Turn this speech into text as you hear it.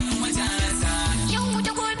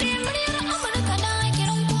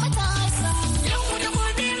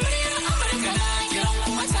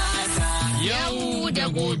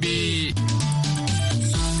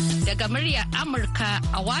daga muryar Amurka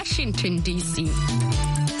a Washington DC.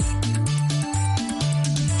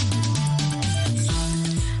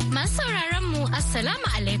 Masu sauraron mu Assalamu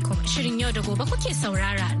alaikum. Shirin yau da gobe kuke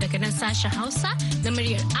saurara daga nan sashen Hausa na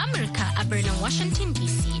muryar Amurka a birnin Washington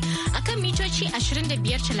DC. Akan mitoci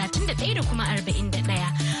 25,31 da kuma 41.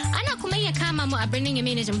 Ana kuma iya kama mu a birnin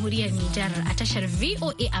Yamai na Jamhuriyar Nijar a tashar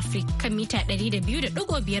VOA Africa kan mita 200.5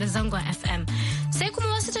 zangon FM. Sai kuma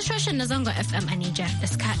wasu tashoshin na zangon FM a Nijar da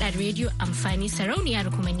suka hada rediyo amfani sarauniya da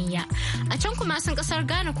kuma niyya. A can kuma sun kasar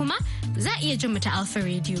Ghana kuma za a iya jin mu ta Alpha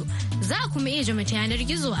Radio. Za a kuma iya jin mu ta yanar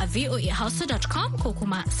gizo a voahausa.com ko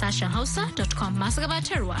kuma sashen hausa.com masu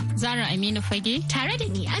gabatarwa. Zara Aminu Fage tare da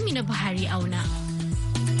ni Amina Buhari Auna.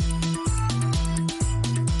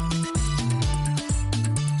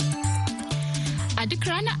 A duk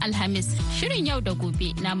ranar Alhamis, shirin yau da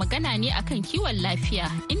gobe na magana ne akan kiwon lafiya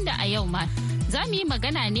inda a yau ma za mu yi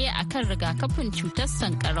magana ne akan rigakafin cutar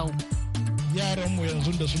sankarau. Yaranmu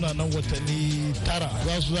yanzu da suna nan watanni 9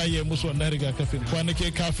 za su zaye musu wannan rigakafin.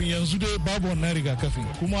 Kwanake kafin yanzu dai babu wannan rigakafin.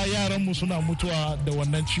 Kuma yaranmu suna mutuwa da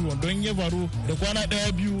wannan ciwon don ya faru da kwana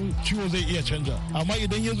 1-2 ciwo zai iya canja. Amma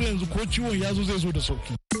idan ya zo yanzu ko ciwon ya zo zai zo da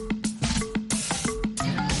sauki.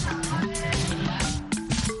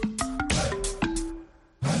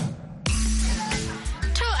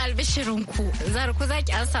 Shirinku zara ku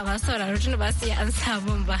zaki ansa masu sauraro tun ba su yi an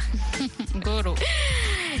samun ba. Goro.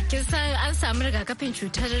 Kin san an samu rigakafin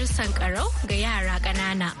cutar sankarau ga yara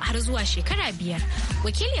ƙanana har zuwa shekara 5.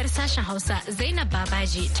 Wakiliyar sashen Hausa Zainab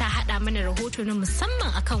Babaji ta haɗa mana rahoto na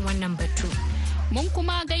musamman akan wannan batu. Mun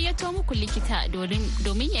kuma gayyato muku likita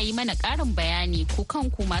domin ya yi mana ƙarin bayani ku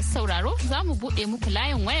kanku masu sauraro za mu buɗe muku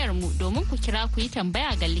layin wayar mu domin ku kira ku yi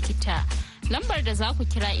tambaya ga likita. Lambar da za ku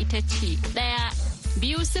kira ita ce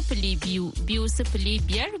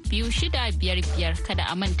 1-2-0-5-5-6-5-5 kada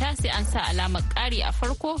a manta sai an sa alamar ƙari a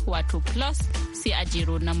farko wato plus sai a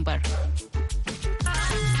jero nambar.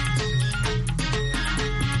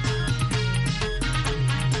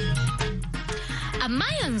 Amma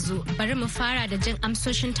yanzu bari mu fara da jin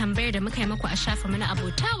amsoshin tambayar da muka yi muku a shafinmu na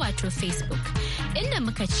abota wato Facebook. Inda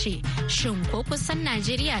muka ce, shin ko kusan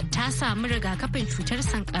Najeriya ta samu rigakafin cutar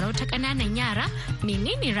sankarau ta ƙananan yara?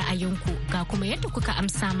 Menene ra'ayinku? Ga kuma yadda kuka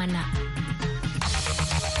amsa mana.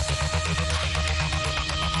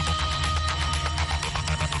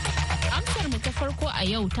 Farko a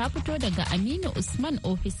yau ta fito daga Aminu Usman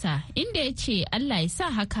Ofisa inda ya ce Allah ya sa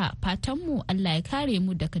haka fatanmu Allah ya kare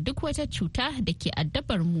mu daga duk wata cuta da ke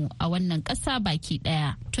addabar mu a wannan ƙasa baki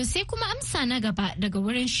ɗaya. To sai kuma amsa na gaba daga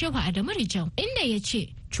wurin Shehu Adamu Rijau inda ya ce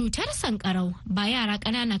cutar sankarau ba yara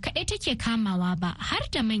ƙanana kaɗai take kamawa ba har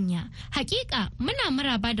da manya. Hakika muna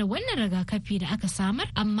maraba da wannan rigakafi da aka samar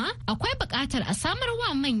amma akwai buƙatar a samar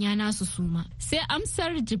wa manya nasu suma. Sai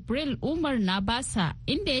amsar Jibril Umar na basa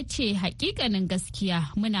inda ya ce hakikanin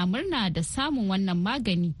gaskiya muna murna da samun wannan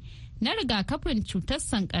magani na rigakafin cutar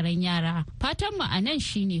sankaran yara. Fatan mu a nan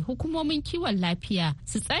shine hukumomin kiwon lafiya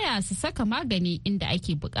su tsaya su saka magani inda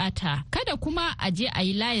ake bukata. Kada kuma a je a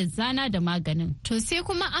yi layin zana da maganin. To sai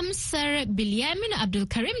kuma amsar Bilyaminu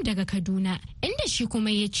Abdulkarim daga Kaduna inda shi kuma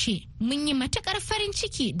ya ce mun yi matukar farin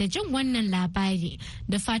ciki da jin wannan labari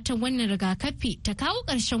da fatan wannan rigakafi ta kawo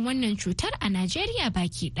ƙarshen wannan cutar a Najeriya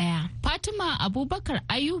baki ɗaya. Fatima Abubakar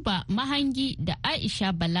Ayuba Mahangi da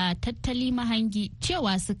Aisha Bala Tattali Mahangi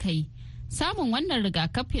cewa suka yi samun wannan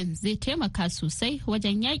rigakafin zai taimaka sosai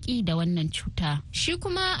wajen yaƙi da wannan cuta. Shi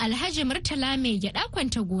kuma Alhaji Murtala mai gyaɗa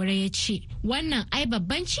kwanta gore ya ce, wannan ai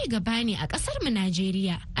babban ci gaba ne a ƙasar mu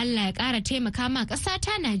Najeriya. Allah ya ƙara taimaka ma ƙasa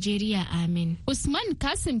ta Najeriya amin. Usman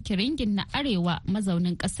Kasim Kiringin na Arewa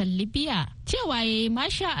mazaunin ƙasar Libya cewa ya yi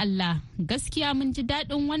masha Allah gaskiya mun ji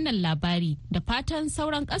daɗin wannan labari da fatan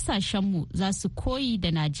sauran ƙasashenmu za su koyi da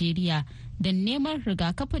Najeriya don neman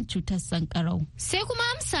rigakafin cutar sankarau. Sai kuma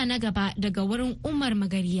amsa na gaba daga wurin Umar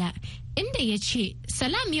Magariya inda ya ce,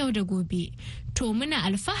 Salam yau da gobe. To muna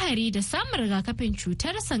alfahari da samun rigakafin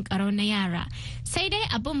cutar sankarau na yara. Sai dai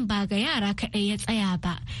abin ba ga yara kaɗai ya tsaya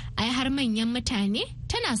ba. Ai har manyan mutane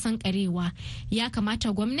tana sankarewa. Ya kamata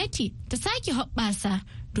gwamnati ta sake hoɓɓasa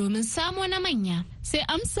domin samo na manya. Sai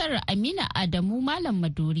amsar Amina Adamu Malam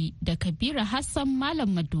Maduri da Kabira Hassan Malam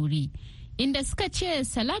Maduri. Inda suka ce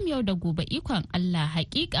salam yau da gobe ikon Allah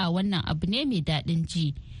hakika wannan abu ne mai daɗin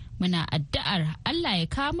ji. Muna addu'ar Allah ya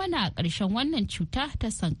kawo mana ƙarshen wannan cuta ta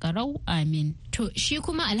sankarau amin. To shi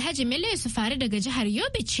kuma Alhaji Mele su faru daga jihar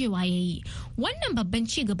Yobe cewa ya yi. Wannan babban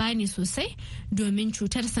ci gaba ne sosai domin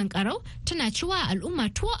cutar sankarau tana ciwa al'umma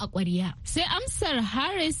tuwo a ƙwarya. Sai amsar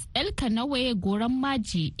Haris Elkanawe Goran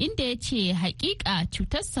Maji inda ya ce hakika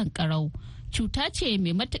cutar sankarau cuta ce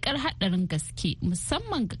mai matukar haɗarin gaske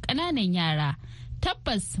musamman ga ƙananan yara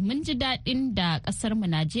Tabbas mun ji daɗin da ƙasarmu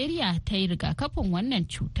Najeriya ta yi rigakafin wannan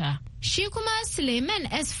cuta. Shi kuma Suleiman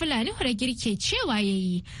S. Fulani girke cewa ya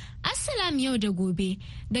yi, Assalam yau da gobe,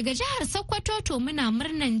 daga jihar Sokoto to muna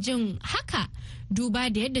murnan jin haka duba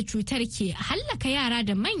da yadda cutar ke hallaka yara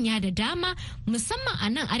da manya da dama musamman a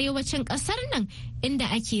nan arewacin ƙasar nan inda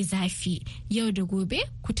ake zafi. Yau da gobe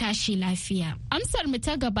ku tashi lafiya. Amsar mu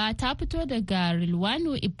ta gaba ta fito daga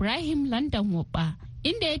Rilwano Ibrahim London Woba,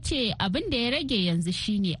 inda ya ce abin da ya rage yanzu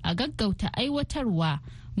shine a gaggauta aiwatarwa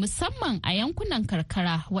musamman a yankunan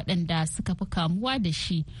karkara waɗanda suka fi kamuwa da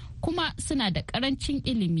shi kuma suna da ƙarancin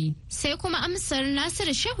ilimi. Sai kuma amsar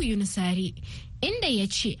Nasiru Shehu Yunusari inda ya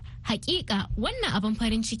ce hakika wannan abin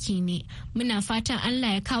farin ciki ne, muna fatan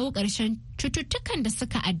Allah ya kawo ƙarshen cututtukan da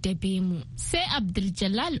suka addabe mu. Sai Abdul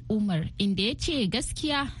Umar inda ya ce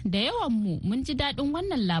gaskiya da yawan mu mun ji daɗin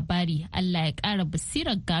wannan labari, Allah ya ƙara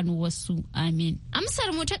basirar gano wasu, amin.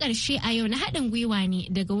 Amsar mu ta ƙarshe a yau na haɗin gwiwa ne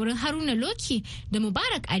daga wurin Haruna Loki da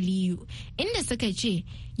Mubarak Aliyu inda suka ce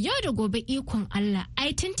yau da gobe ikon Allah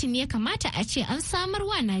ai tuntuni ya kamata a ce an samar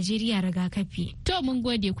wa Najeriya rigakafi. To mun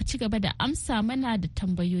gode, ku ci gaba da amsa mana da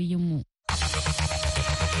tambayoyinmu.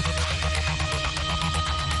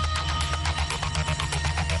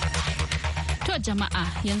 To jama'a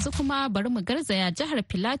yanzu kuma bari mu garzaya jihar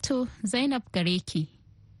Filato. Zainab Gareki.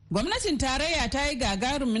 Gwamnatin tarayya ta yi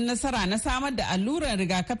gagarumin nasara na samar da allurar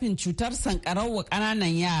rigakafin cutar sankarau wa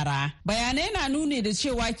ƙananan yara. Bayanai na nuni da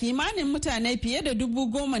cewa kimanin mutane fiye da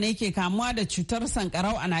 10,000 ne ke kamuwa da cutar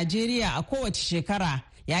sankarau a Najeriya a kowace shekara,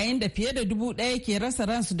 yayin da fiye da 1,000 ke rasa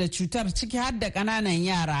ransu da cutar ciki har da ƙananan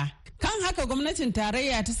yara. Kan haka gwamnatin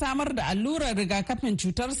tarayya ta samar da allurar rigakafin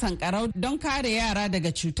cutar sankarau don kare yara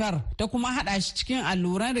daga cutar da kuma haɗa shi cikin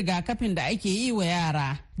alluran rigakafin da ake yi wa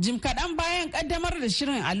yara. Jim kaɗan bayan ƙaddamar da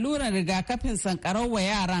shirin allurar rigakafin sankarau wa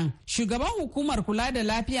yaran, shugaban hukumar kula da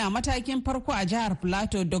lafiya matakin farko a jihar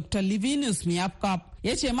Plateau Dr. Livinus Miyapkop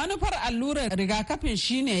ya ce manufar allurar rigakafin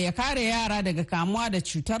shine ya kare yara daga kamuwa da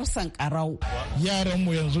cutar sankarau.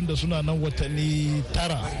 Yaranmu yanzu da suna nan watanni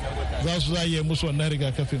 9 za su zaye musu wannan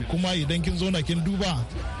rigakafin, kuma idan kin zo na kin duba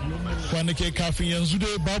kwanake kafin yanzu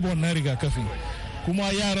dai babu wannan rigakafin, kuma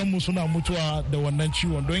yaranmu suna mutuwa da wannan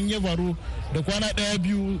ciwon don ya faru da kwana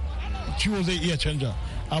 1-2 ciwo zai iya canja,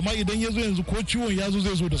 amma idan ya zo yanzu ko ciwon ya zo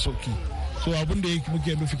zai zo da sauki. So abin da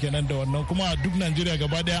muke nufi kenan da wannan, kuma a duk Najeriya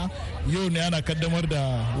gaba daya yau ne ana kaddamar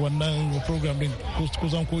da wannan program din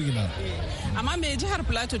kusan ko ina. Amma me jihar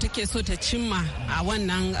Plateau take so ta cimma a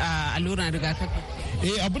wannan alluran rigakafi?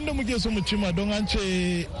 Abin da muke so mu cimma, don an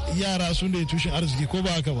ce yara su ne tushen arziki ko ba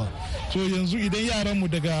haka ba. So yanzu idan yaranmu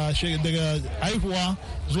daga haihuwa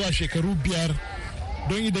zuwa shekaru 5,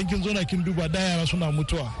 don idan kin zo na kin duba da yara suna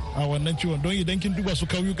mutuwa a wannan ciwon, don idan kin duba su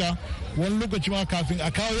kauyuka wani lokaci ma kafin a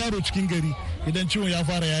kawo yaro cikin gari idan ciwon ya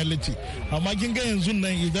fara ya latti, amma kin ga yanzu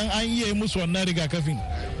nan idan an iya musu wannan rigakafin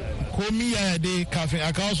ko miya dai kafin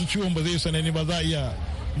a kawo su ciwon ba zai sanani ba, za a iya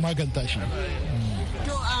maganta shi.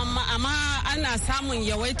 To amma ana samun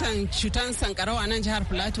yawaitan cutar sankarau a nan jihar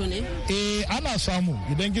Plateau ne? Ana samu,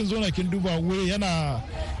 idan kin zo na kin duba wuri yana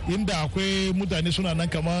inda akwai mutane suna nan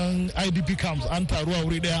kamar IDP camps an taru a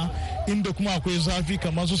wuri daya, inda kuma akwai zafi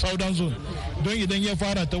kamar su Southern Zone, don idan ya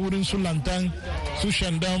fara ta wurin su Lantan, su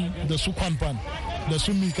Shandam da su Kwanfan da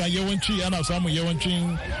su Mika, yawanci ana samun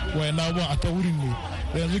yawancin wayannan abubuwan a ta wurin ne.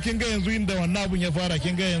 Yanzu kin ga yanzu inda wannan abun ya fara,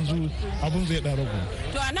 kin ga yanzu abun zai dan ragu.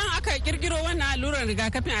 To a nan aka kirkiro wannan allurar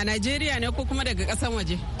rigakafin a Najeriya ne ko kuma daga kasan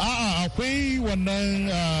waje? A'a, akwai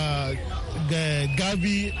wannan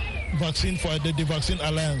Gavi Vaccine for the Vaccine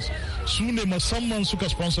Alliance, su ne musamman suka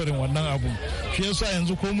sponsorin wannan abu. Shi yasa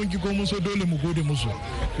yanzu ko mun ki ko mun so dole mu gode musu,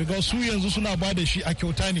 because su yanzu suna ba da shi a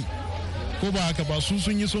kyauta ne, ko ba haka ba, su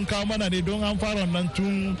sun yi sun kawo mana ne don an fara wannan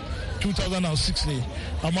tun 2006 ne,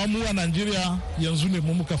 amma mu a Najeriya yanzu ne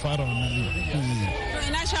mu muka fara wannan.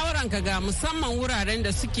 Ina shawaran ka ga musamman wuraren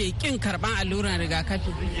da suke kin karban alluran rigakafi?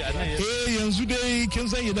 Yanzu dai kin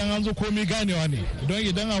san idan an zo komai ganewa ne, don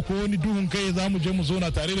idan akwai wani duhun kai za mu je mu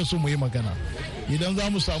zauna tare da su mu yi magana. Idan za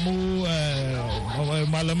mu samu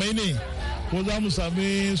malamai ne ko za mu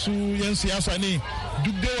sami su 'yan siyasa ne,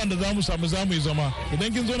 duk dai wanda za mu samu za mu yi zama.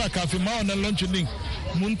 Idan kin zo na kafin ma wannan launching din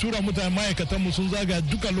mun tura mutane ma'aikatanmu sun zaga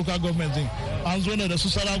duka local government din, an zo da su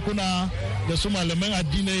sarakuna da su malaman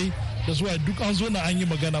addinai da su duk an zo na an yi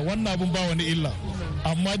magana. Wannan abun ba wani illa,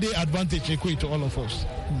 amma dai advantage ne kawai to all of us.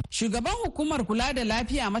 Shugaban hukumar kula da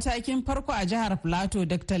lafiya matakin farko a jihar Plateau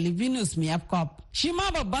Dr. Livinus Miyapkop, shi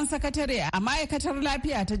ma babban sakatare a ma'aikatar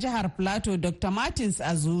lafiya ta jihar Plateau Dr. Martins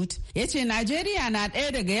Azut, ya ce Najeriya na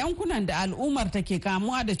ɗaya daga yankunan da al'ummar ta ke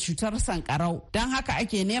kamuwa da cutar sankarau, don haka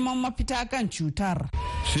ake neman mafita kan cutar.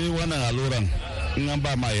 Shi wannan alluran in an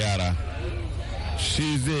ba ma yara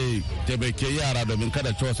shi zai taimake yara domin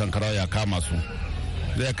kada ciwon sankarau ya kama su,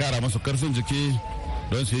 zai kara masu karfin jiki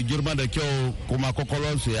don su yi girma da kyau, kuma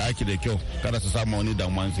kwakwalwarsu ya aiki da kyau, kada su samu wani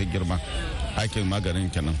damuwa su girma. Aikin maganin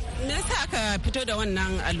kenan. Me yasa aka fito da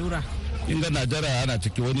wannan allura? Inga Najeriya ana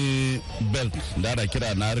ciki wani belt da ana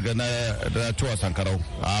kira na riga na ciwon sankarau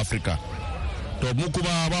a Afirka. To mu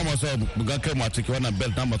kuma ba mu so mu ga kai mu ciki wannan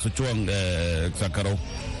belt na masu ciwon sankarau.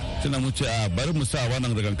 Tuna mu ce a bari mu sa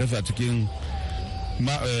wannan rigakafi a cikin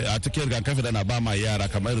rigakafi da na ba ma yara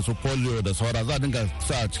kamar su polio da saura, za a dinga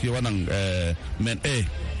sa a ciki wannan men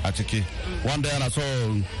a ciki wanda yana so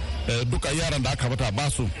duka yaran da aka bata ba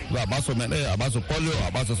su, za a ba su men a ba su polio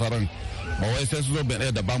a ba su sauran, ba wai sai su zo men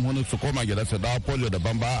daban wani su koma gida su dawo polio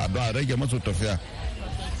daban ba, a don a rage musu tafiya.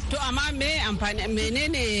 To amma me amfani,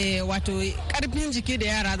 menene wato karfin jiki da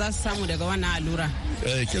yara za su samu daga wannan allura?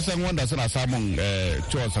 Kisan wanda suna samun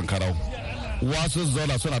ciwon sankarau, wasu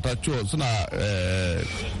zauna suna ta ciwo, suna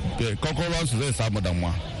kwakwalwansu zai samu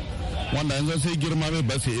damuwa, wanda yanzu sai girma mai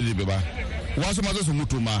ba su ilimi ba, wasu ma su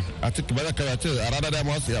mutu ma a cikin ba zai ce a rana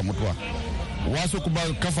dama wasu ya mutuwa, wasu kuma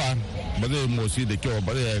kafa ba zai motsi da kyau,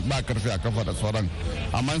 ba zai ba karfi a kafa da sauran,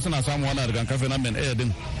 amma suna samun wannan rigakafi na men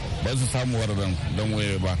din ba su samu wardan don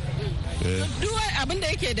waye ba. Duk abin da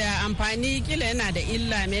yake da amfani kila yana da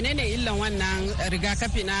illa, menene illan wannan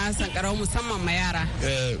rigakafi na sankarau musamman ma yara?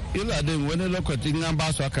 Illa din wani lokacin an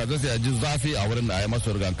ba su haka zai ji zafi a wurin da a yi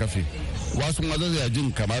masu rigakafi, wasu ma zai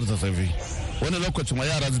jin kamar zazzafi, wani lokacin ma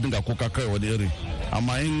yara zai dinga kuka kai wani iri,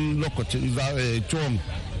 amma in lokacin ciwon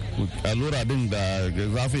allura din da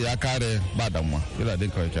zafi ya kare ba damuwa, illa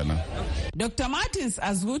din kawai kenan. Dr. Martins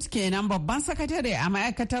Azgut kenan babban sakatare a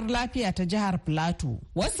ma'aikatar lafiya ta jihar Plateau.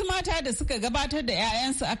 Wasu mata da suka gabatar da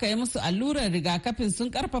 'ya'yansu aka yi musu allurar rigakafin sun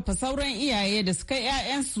karfafa sauran iyaye da suka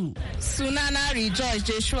 'ya'yansu. Sunana Rejoice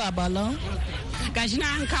Joshua Balon. Gashi na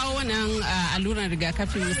an kawo wannan allurar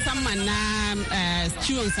rigakafi musamman na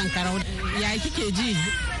ciwon sankarau. Ya kike ji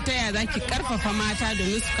ta ya za ki karfafa mata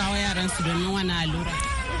domin su kawo yaransu domin wannan allura?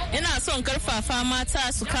 Ina son karfafa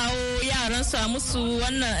mata su kawo yaransu a musu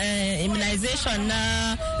wannan immunization na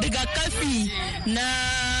rigakafi na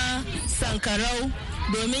sankarau,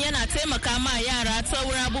 domin yana taimaka ma yara ta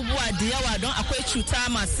wurin abubuwa da yawa, don akwai cuta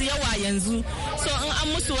masu yawa yanzu. So in an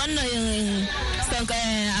musu wannan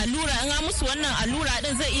allura, in an musu wannan allura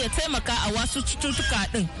din zai iya taimaka a wasu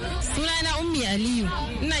cututtuka din. Sunana Ummi Aliyu,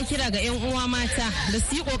 ina kira ga 'yan uwa mata da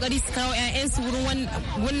su yi kokari su kawo 'ya'yansu wurin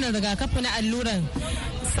wannan rigakafi na alluran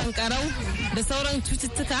sankarau da sauran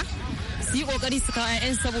cututtuka, su yi kokari su kawo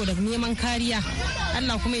 'ya'yan saboda neman kariya.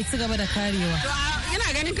 Allah kuma ya ci gaba da karewa.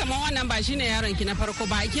 Ina ganin kamar wannan ba shine yaron ki na farko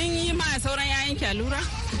ba, kin yi ma sauran 'ya'yan ki allura?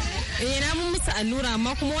 Na mun musu allura,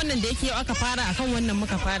 amma kuma wannan da yake yau aka fara, akan wannan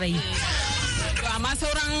muka fara yi. Amma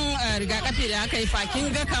sauran rigakafi da aka yi kin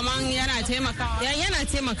ga kaman yana taimakawa? Yana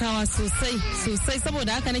taimakawa sosai,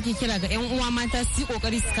 saboda haka nake kira ga 'yan uwa mata su yi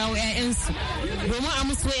kokari su kawo 'ya'yansu domin a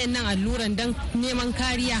musu wayannan alluran don neman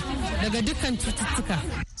kariya daga dukkan cututtuka.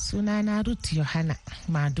 Sunana Ruth Yohana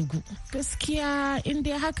Madugu. Gaskiya in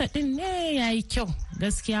dai haka din ne yayi kyau.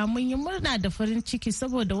 Gaskiya mun yi murna da farin ciki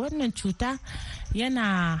saboda wannan cuta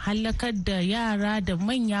yana halakar da yara da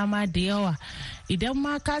manya ma da yawa. Idan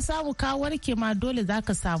ma ka samu ka warke ma dole za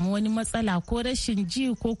ka samu wani matsala ko rashin ji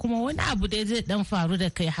ko kuma wani abu da zai dan faru da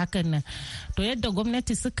kai hakan nan. To yadda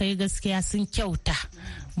gwamnati suka yi gaskiya sun kyauta.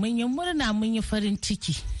 Mun yi murna, mun yi farin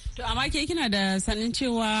ciki. To amma ke kina da sanin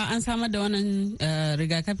cewa an samar da wannan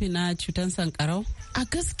rigakafi na cutar sankarau? A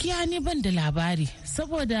gaskiya ni ban da labari,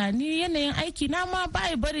 saboda ni yanayin aiki na ma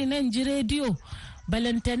bai bari nan ji rediyo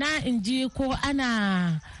balantana in ji ko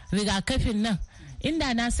ana rigakafin nan.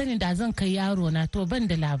 Inda na sani da zan kai yaro na, to ban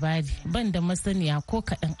da labari, ban da masaniya ko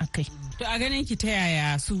kaɗan akai. To a ganin ki ta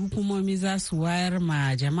yaya su hukumomi za su wayar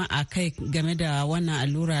ma jama'a kai game da wannan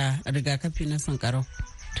allura rigakafi na sankarau?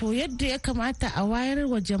 To yadda ya kamata a wayar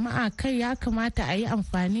wa jama'a kai, ya kamata a yi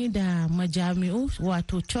amfani da majami'u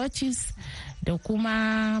wato churches da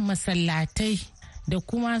kuma masallatai da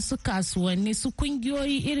kuma su kasuwanni, su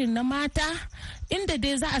kungiyoyi irin na mata, inda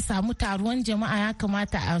dai za a samu taruwan jama'a. Ya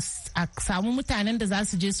kamata a samu mutanen da za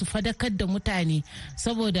su je su fadakar da mutane,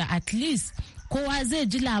 saboda at least kowa zai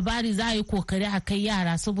ji labari, za a yi kokari a kai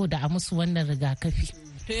yara saboda a musu wannan rigakafi.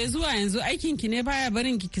 To ya zuwa yanzu aikin ki ne baya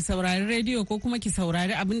barin ki saurari rediyo ko kuma ki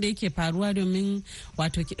saurari abin da yake faruwa domin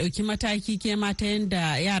wato ki dauki mataki ke mata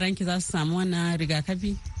yanda yaran ki za su samu wannan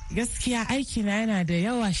rigakafi? Gaskiya aikina yana da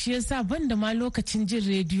yawa, shi yasa ban da ma lokacin jin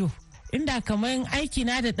rediyo. Inda kamar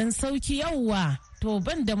aikina da dan sauki yauwa, to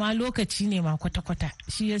ban da ma lokaci ne ma kwata-kwata,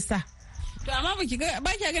 shi yasa. To amma ba ki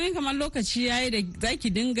ganin kamar lokaci yayi da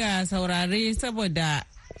zaki dinga saurare, saboda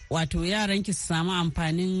wato yaranki su samu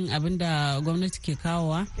amfanin abin da gwamnati ke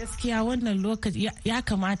kawowa? Gaskiya wannan lokaci ya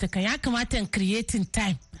kamata in creating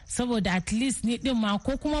time. Saboda at least ni din ma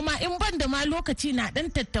ko kuma ma in ban da ma lokaci na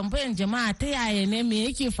dan tattambayan jama'a ta yaya ne me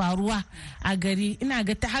yake faruwa a gari, ina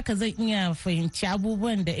ga ta haka zan iya fahimci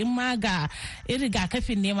abubuwan da in ma ga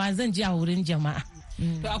rigakafin ne ma zan ji a wurin jama'a.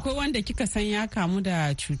 To akwai wanda kika san ya kamu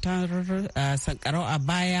da cutar sankarau a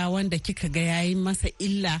baya wanda kika ga yayi masa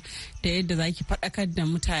illa da yadda zaki faɗakar da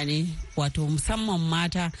mutane wato musamman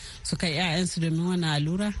mata su kai 'ya'yansu domin wannan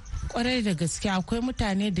allura? Kwarai da gaske akwai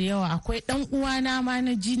mutane da yawa, akwai dan uwana ma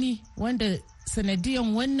na jini wanda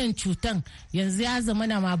sanadiyan wannan cutan yanzu ya zama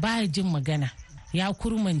na ma baya jin magana, ya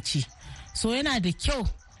kurmanci. So yana da kyau,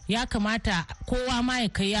 ya kamata kowa ma ya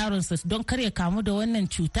kai yaronsa don kar ya kamu da wannan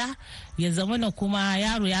cuta, ya zama na kuma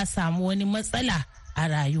yaro ya samu wani matsala a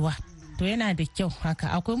rayuwa. To yana da kyau haka.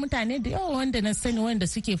 Akwai mutane da yawa wanda na sani wanda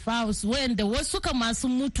suke wanda wasu kama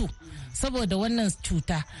sun mutu saboda wannan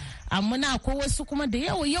cuta, amma na akwai wasu kuma da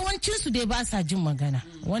yawancinsu dai ba sa jin magana,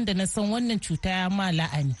 wanda na san wannan cuta ya ma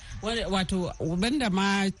la'ani. Wato banda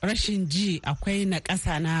ma rashin ji akwai na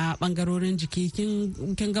ƙasa na ɓangarorin jiki,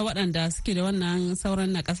 kin ga waɗanda suke da wannan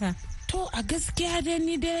sauran na ƙasa? To a gaskiya dai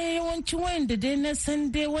ni dai yawancin wayanda dai na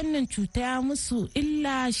san dai wannan cuta ya musu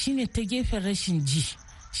illa shine ta gefen rashin ji,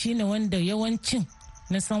 shine wanda yawancin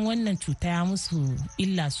na san wannan cuta ya musu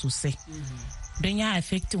illa sosai. Don ya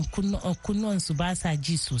affectin kunnuwansu ba sa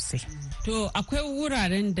ji sosai. To akwai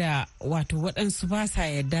wuraren da wato waɗansu ba sa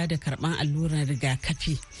yarda da karɓan allurar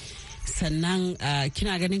rigakafi, sannan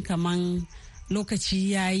kina ganin kaman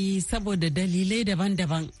lokaci ya yi saboda dalilai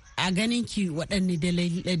daban-daban. A ganin ki waɗanne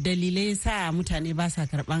dalilai sa mutane ba sa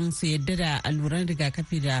karɓan su yarda da alluran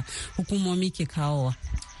rigakafi da hukumomi ke kawowa?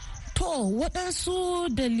 To waɗansu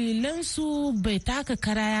dalilansu bai taka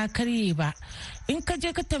kara ya karye ba. In ka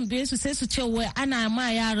je ka tambaye su sai su ce wai ana ma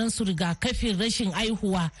yaran su rigakafin rashin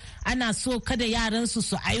aihuwa, ana so kada yaran su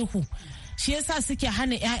aihu. Shi yasa suke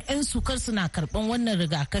hana 'ya'yansu kar suna karban wannan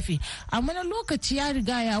rigakafi. Amma na lokaci ya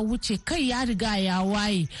riga ya wuce, kai ya riga ya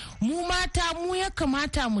waye. Mu mata mu ya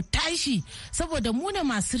kamata mu tashi, saboda mu ne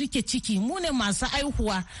masu rike ciki, mu ne masu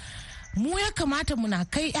aihuwa. Mu ya kamata muna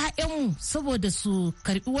kai 'ya'yanmu saboda su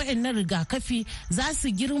karbi wa'annan rigakafi, za su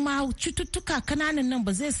girma cututtuka kananan nan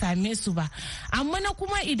ba zai same su ba. Amma na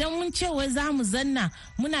kuma idan mun ce wai za mu zanna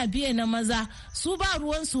muna biye na maza, su ba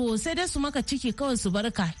ruwansu sai dai su maka ciki kawai su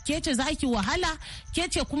barka, ke ce za ki wahala, ke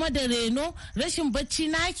ce kuma da reno, rashin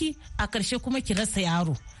bacci naki, a karshe kuma ki rasa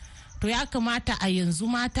yaro. To ya kamata a yanzu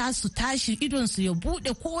mata su tashi idonsu ya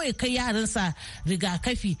bude, kowa ya kai yaransa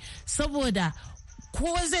rigakafi, saboda ko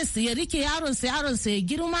zai ya rike yaronsa ya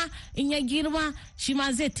girma, in ya girma shi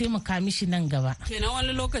ma zai taimaka mishi nan gaba. Kenan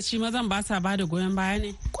wani lokaci mazan ba sa ba da goyon baya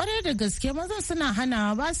ne? Kwarai da gaske mazan suna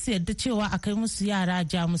hanawa, ba su yarda cewa a kai musu yara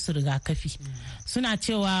ja musu rigakafi. Suna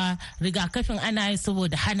cewa rigakafin ana yi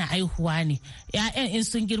saboda hana aihuwa ne, 'ya'yan in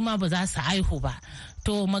sun girma ba za su aihu ba.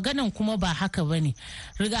 To maganan kuma ba haka ba ne.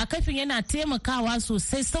 Rigakafin yana taimakawa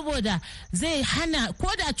sosai saboda zai hana, ko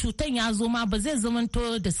da cutan ya zo ma ba zai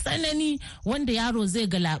zamanto da tsanani wanda yaro zai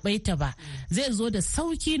galabaita ba, zai zo da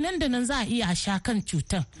sauki, nan da nan za a iya sha kan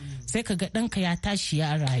cutan, sai ka ga ɗanka ya tashi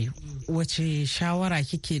ya rayu. Wace shawara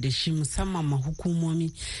kike da shi musamman ma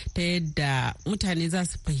hukumomi ta yadda mutane za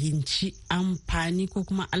su fahimci amfani ko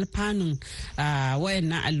kuma alfanun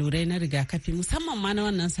wayannan allurai na rigakafi musamman ma na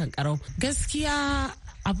wannan sankarau? Gaskiya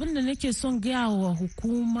abin da nake son gaya wa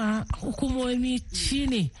hukumomi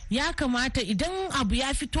shine ya kamata idan abu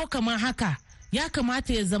ya fito kamar haka, ya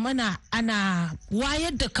kamata ya zamana ana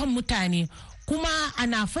wayar da kan mutane, kuma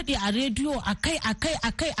ana faɗi a rediyo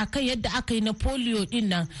akai yadda aka yi na polio din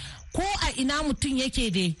nan, ko a ina mutum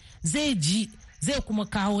yake da zai ji, zai kuma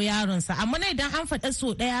kawo yaronsa. Amma na idan an faɗa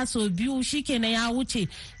so ɗaya so biyu shikenan ya wuce,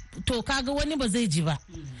 to kaga wani ba zai ji ba.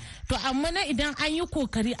 To amma na idan an yi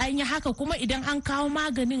kokari an yi haka, kuma idan an kawo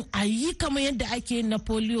maganin a yi kamar yadda ake yin na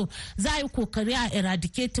polio, za a yi kokari a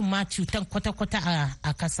eradicating ma cutan kwata-kwata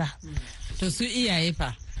a kasa. To su iyaye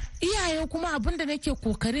fa? Iyaye kuma abin da nake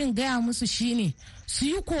kokarin gaya musu shine su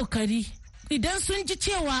yi kokari, idan sun ji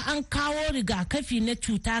cewa an kawo rigakafi na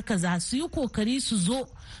cuta kaza, su yi kokari su zo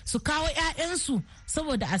su kawo 'ya'yansu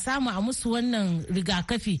saboda a samu a musu wannan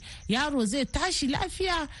rigakafi. Yaro zai tashi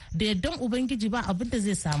lafiya da yardan ubangiji, ba abin da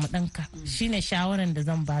zai samu ɗanka. Shine shawaran da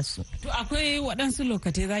zan ba su. To akwai waɗansu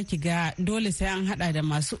lokatai za ki ga dole sai an haɗa da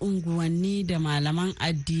masu unguwanni da malaman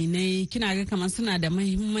addinai, kina ga kamar suna da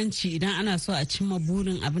mahimmanci idan ana so a cimma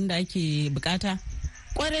burin abin da ake bukata?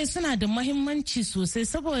 Kwarai suna da mahimmanci sosai,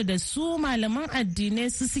 saboda su malaman addinai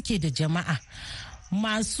su suke da jama'a.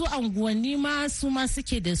 masu anguwanni ma su ma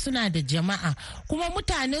suna da jama'a kuma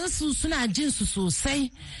mutanen su suna jin su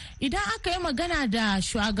sosai. Idan aka yi magana da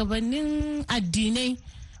shugabannin addinai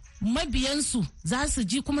mabiyansu za su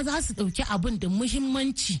ji kuma za su ɗauki abin da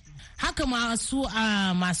muhimmanci. Haka masu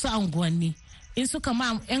anguwanni in suka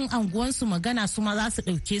ma 'yan anguwansu magana su ma za su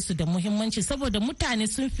ɗauke su da muhimmanci saboda mutane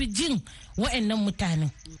sun fi jin wa'annan mutanen.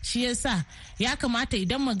 Shi yasa ya kamata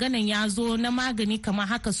idan maganan ya zo na magani kamar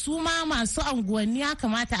haka su ma masu anguwanni ya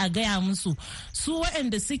kamata a gaya musu, su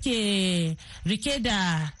waɗanda suke rike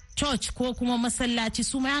da church ko kuma masallaci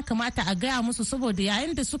su ma ya kamata a gaya musu saboda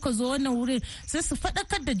yayin da suka zo wannan wurin sai su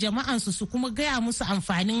faɗakar da jama'ansu su kuma gaya musu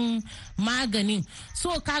amfanin maganin. So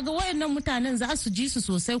kaga wayannan mutanen za su ji su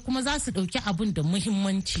sosai kuma za su ɗauki abun da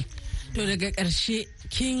muhimmanci. To daga ƙarshe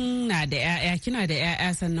kina da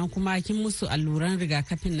 'ya'ya sannan kuma kin musu alluran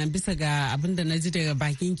rigakafin nan bisa ga abin da na ji daga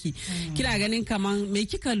bakinki. Kina ganin kaman me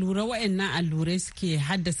kika lura wa'annan allurai suke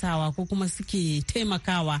haddasawa ko kuma suke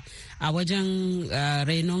taimakawa a wajen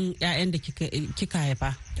rainon 'ya'yan da kika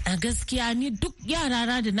haifa? A gaskiya ni duk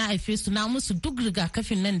yarara da na haife su na musu duk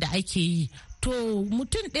rigakafin nan da ake yi. To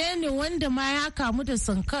mutum ɗaya ne wanda ma ya kamu da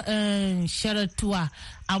sharatuwa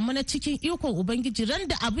amma na cikin ikon ubangiji ran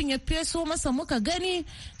da abin ya feso masa muka gani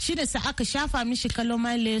shi da sa aka shafa mishi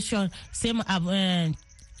calomylation sai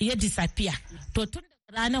ya disappear. To tun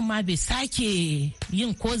ranar ma bai sake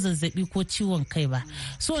yin ko zazzabi ko ciwon kai ba.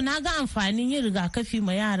 So na ga amfanin yin rigakafi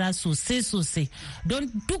ma yara sosai don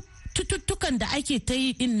duk cututtukan da ake ta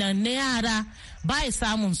yi din nan na yara ba ya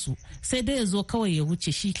samun su sai dai ya zo kawai ya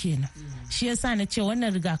wuce shi kenan. Shi yasa na ce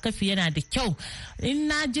wannan rigakafi yana da kyau. In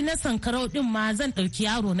na ji na sankarau din ma zan ɗauki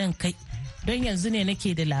yaro nan kai don yanzu ne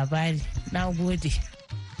nake da labari. Na gode.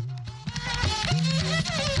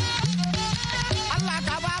 Allah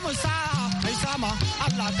ka ba mu sa'a mai sama,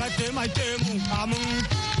 Allah ka taimake mu amin.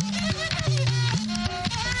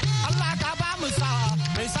 Allah ka ba mu sa'a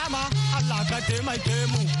mai sama, Allah ka taimake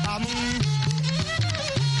mu amin.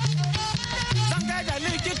 Zan gaida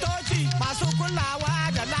likitoci masu kulawa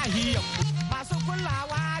da lahiyar, masu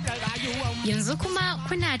kulawa da rayuwar. Yanzu kuma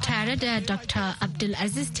kuna tare da Dr.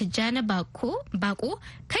 Abdulaziz Tijjani Bako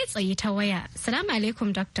kai tsaye ta waya. Salamu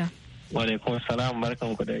alaikum Dr. Wa alaikum salam,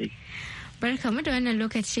 barkan ku da yi. Barkamu da wannan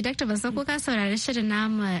lokaci. Dr. ban san ko ka saurari shirin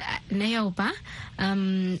namu na yau ba.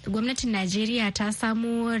 Gwamnatin Najeriya ta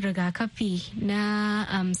samo rigakafi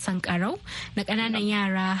na sankarau na ƙananan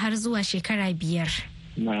yara har zuwa shekara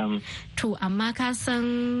 5. To amma ka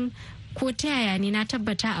san ko ta yaya ne na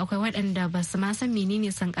tabbata akwai waɗanda ba su ma san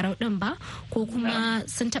menene sankarau ɗin ba ko kuma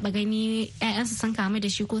sun taɓa gani 'ya'yansu sun kamu da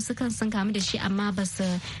shi ko sun kamu da shi amma ba su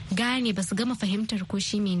gane ba su gama fahimtar ko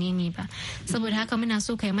shi menene ba. Saboda haka muna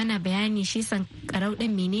so kai mana bayani shi sankarau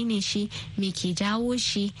ɗin menene shi, me ke jawo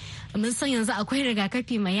shi. Mun san yanzu akwai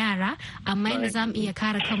rigakafi ma yara amma yadda za mu iya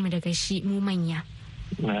kare kanmu daga shi mu manya.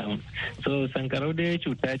 So sankarau dai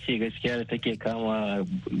cuta ce gaskiya da take kama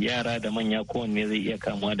yara da manya, kowanne zai iya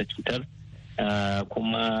kamuwa da cutar,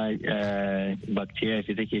 kuma bacteria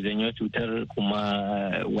ce take janyo cutar,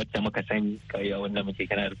 kuma wacce muka sani kai wanda muke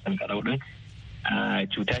kana da sankarau din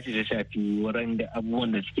cuta ce ta shafi wurin da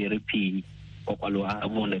abubuwan da suke rufe kwakwalwa,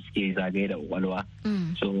 abubuwan da suke zagaye da kwakwalwa.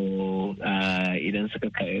 So idan suka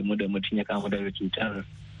kamu da mutum ya kamu da cutar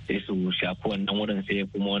sai su shafi wannan wurin, sai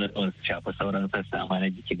kuma wani tsawon su shafi sauran sassa ma na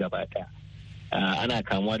jiki gaba ɗaya. Ana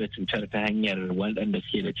kamuwa da cutar ta hanyar waɗanda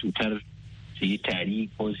suke da cutar su yi tari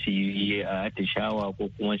ko su yi atishawa ko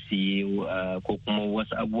kuma ko kuma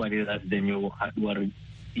wasu abubuwa da za su janyo haɗuwar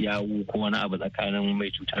yawu ko wani abu tsakanin mai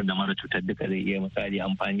cutar da mara cutar. Duka zai iya misali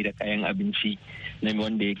amfani da kayan abinci na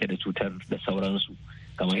wanda yake da cutar da sauransu,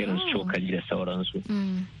 kamar irin su cokali da sauransu.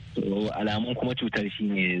 Alamun kuma cutar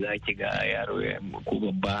shine za ki ga yaro ko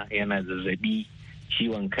babba yana zazzabi,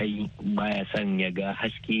 ciwon kai, baya son ya ga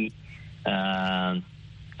haske,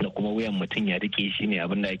 da kuma wuyan mutum ya rike, shi ne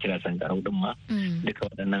abin da ya kira sankarau din ma.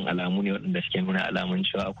 Duka waɗannan alamu ne waɗanda suke nuna alamun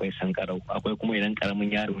cewa akwai sankarau. Akwai kuma idan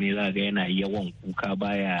karamin yaro ne za ga yana yawan kuka,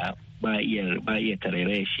 ba iya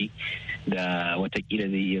tarairaya shi, da watakila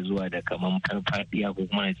zai iya zuwa da kaman farfadiya ko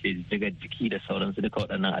kuma na ce jigar jiki da sauransu. Duka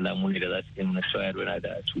waɗannan alamu ne da za su nuna cewa yaro yana da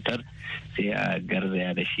cutar, sai a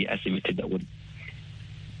garzaya da shi asibiti da wuri.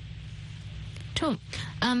 To,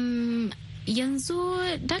 yanzu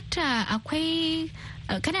dakta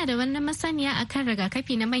kana da wannan masaniya akan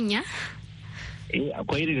rigakafi na manya?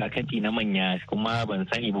 Akwai rigakafi na manya, kuma ban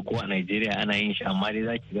sani ba ko a Najeriya ana yin shi, amma dai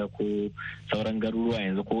za ki ga ko sauran garuruwa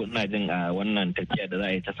yanzu, ko ina jin a wannan tafiya da za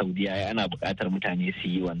a yi ta Saudiya ana buƙatar mutane su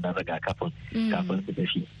yi wannan rigakafin kafin su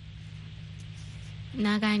tafi.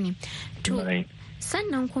 Na gane. To,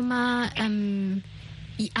 sannan kuma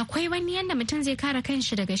akwai wani yadda mutum zai kare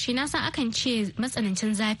kanshi daga shi? Na san akan ce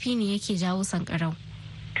matsanancin zafi ne yake jawo sankarau.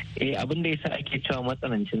 Abin da yasa ake cewa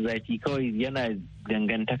matsanancin zafi kawai yana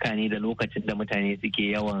dangantaka ne da lokacin da mutane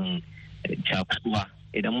suke yawan cakuduwa.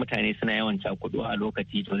 Idan mutane suna yawan cakuduwa a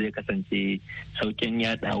lokaci to zai kasance saukin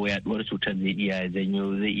yaduwar cutar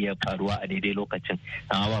zai iya faruwa a daidai lokacin,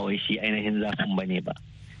 amma ba wai shi ainihin zafin bane ba.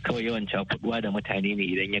 Kawai yawan cakuduwa da mutane ne,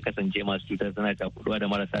 idan ya kasance masu cutar suna cakuduwa da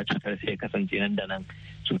marasa cutar sai ya kasance nan da nan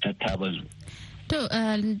cutar ta bazu. To,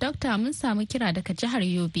 Dokta, mun samu kira daga jihar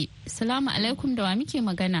Yobe. Salamu alaikum, da wa muke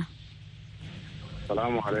magana?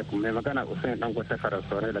 Salamu alaikum, mai magana Usaini Dangote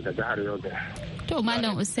Karasore daga jihar Yobe. To,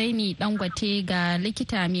 Malam Usaini Dangote, ga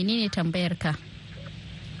likita, menene tambayar ka?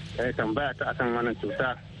 Tambaya ta akan wannan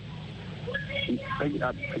cuta.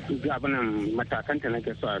 Abinan matakanta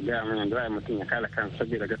nake so a gaya min yadda mutum ya kare kansa,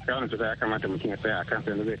 saboda gaskiya wannan cuta ya kamata mutum ya tsaya a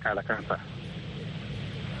kansa yadda zai kare kansa.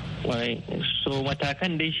 So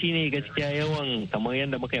matakan dai shine gaskiya yawan, kamar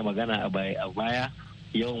yadda muka yi magana a baya,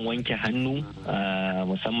 yawan wanke hannu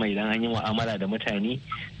musamman idan an yi mu'amala da mutane,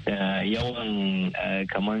 da yawan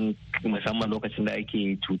kamar musamman lokacin da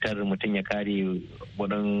ake cutar mutum ya kare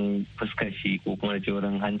wurin fuskar shi ko kuma da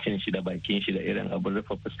wurin hancin shi da bakin shi da irin abin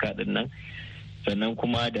rufe fuska din nan. Sannan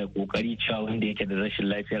kuma da kokari cewa wanda yake da rashin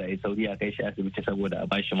lafiyar a yi sauri a kai shi asibiti saboda a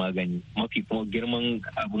bashi magani. Mafi kuma girman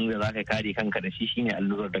abin da za ka kare kanka da shi shine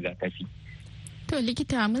allurar rigakafi. To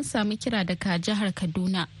likita, mun samu kira daga jihar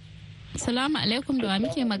Kaduna. Salamu alaikum, da wa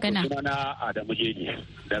muke magana? Sunana Adamu Jeji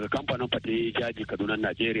daga kamfanin Fate Jaji Kaduna,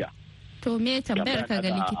 Najeriya. To me tambayar ka ga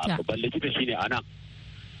likita? Babban likita shine anan.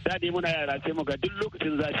 Da dai muna yara sai muga duk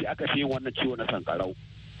lokacin zafi aka fi yin wannan ciwo na sankarau.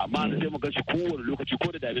 Amma sai mu ga shi kowane lokaci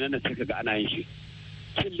ko da daminan nan sai kaga ana yin shi.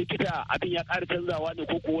 Shin likita abin ya ƙara canzawa ne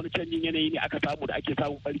ko wani canjin yanayi ne aka samu da ake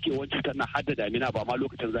samun barkewar cutar na har da damina ba ma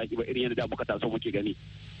lokacin zafi ba irin yadda muka taso muke gani?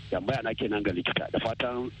 Tambaya na kenan ga likita, da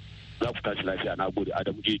fatan za ku tashi lafiya. Na gode.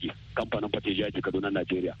 Adamu Jeji, kamfanin Fate Jaji Kaduna,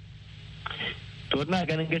 Najeriya. To ina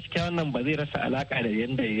ganin gaskiya wannan ba zai rasa alaka da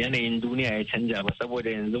yadda yanayin duniya ya canja ba,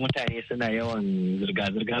 saboda yanzu mutane suna yawan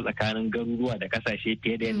zirga-zirga tsakanin garuruwa da kasashe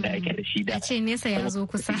fiye da yadda ake da shi da. Ce nesa ya zo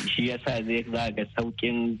kusa. Shi yasa zai za ga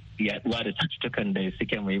saukin yaduwa da cututtukan da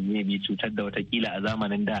suke mai cutar da watakila a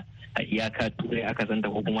zamanin da a iyaka turai aka santa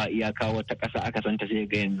ko kuma iyaka wata ƙasa aka santa, sai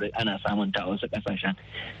ga yanzu ana samun ta a wasu ƙasashen.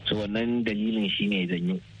 So wannan dalilin shine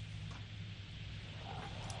janyo.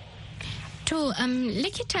 To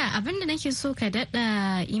likita, abinda nake so ka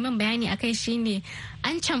daɗa iman bayani akai shine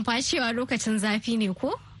an canfa cewa lokacin zafi ne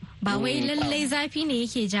ko? Ba wai lallai zafi ne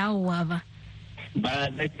yake jawowa ba.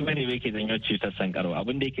 Ba zafi bane yake janyo cutar sankarau.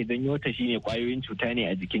 Abin da yake janyo ta shine kwayoyin cuta ne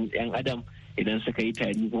a jikin 'yan adam, idan suka yi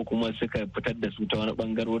tari ko kuma suka fitar da su ta wani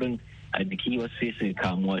bangarorin a jiki, wasu sai su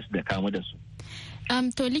kamu da su.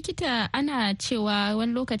 To likita, ana cewa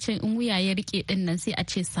wani lokacin in wuya ya rike din nan sai a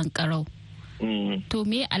ce sankarau. To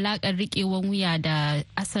me alakar riƙewan wuya da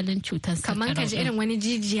asalin cutar sankarau? Kamar ka ji irin wani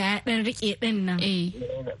jijiya ɗan riƙe ɗin nan.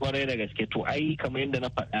 Kwarai da gaske, to ai kamar yadda na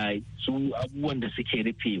faɗa, su abubuwan da suke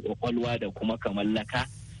rufe kwakwalwa da kuma kamar laka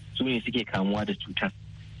su ne suke kamuwa da cutar,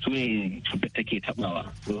 su ne cutar take tabawa.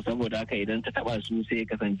 To saboda haka idan ta taba su sai ya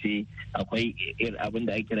kasance akwai abin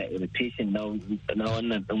da ake kira irritation na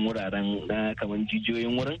wannan ɗin wuraren na kamar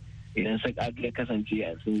jijiyoyin wurin, idan suka kasance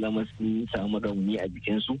sun zama sun samu rauni a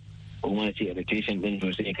jikinsu, kuma ce irritation din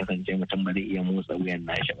to sai ya kasance mutum ba zai iya motsa wuyan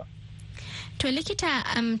nashi ba. To likita,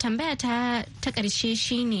 tambaya ta ƙarshe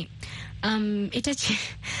shine ita ce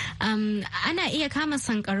ana iya kama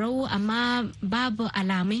sankarau amma babu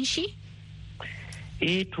alamun shi?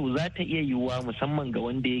 To za ta iya yiwuwa musamman ga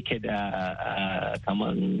wanda yake da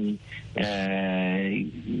kamar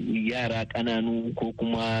yara ƙananu ko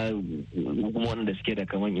kuma wanda suke da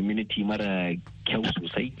kamar immunity mara kyau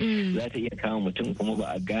sosai, za ta iya kama mutum kuma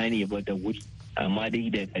ba a gane ba da wuri, amma dai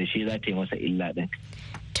da ƙarshe za ta yi masa illa ɗin.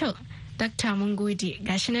 To, Dakta, mun gode.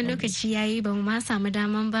 Gashi na lokaci ya yi ba mu ma samu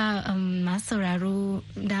daman ba masu sauraro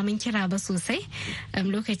daman kira ba sosai.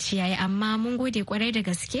 Lokaci ya yi, amma mun gode kwarai da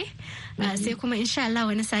gaske. Sai kuma insha Allah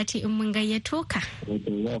wani sati in mun gayyato ka.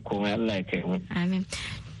 Amin.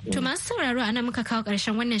 To masu sauraro ana muka kawo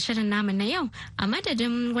ƙarshen wannan shirin namu na yau, a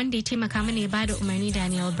madadin wanda ya taimaka mana ya bada umarni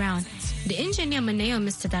Daniel Brown da injiniyan mu na yau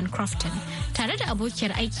Mr. Dan Crofton, tare da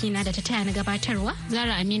abokiyar aiki na da ta taya na gabatarwa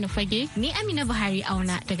Zara Aminu Fage, ni Amina Buhari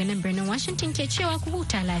Auna daga nan birnin Washington ke cewa ku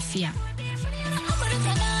huta lafiya.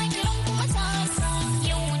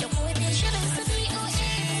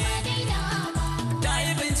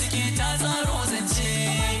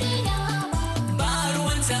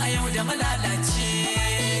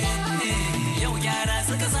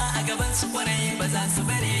 Su kwarai ba za su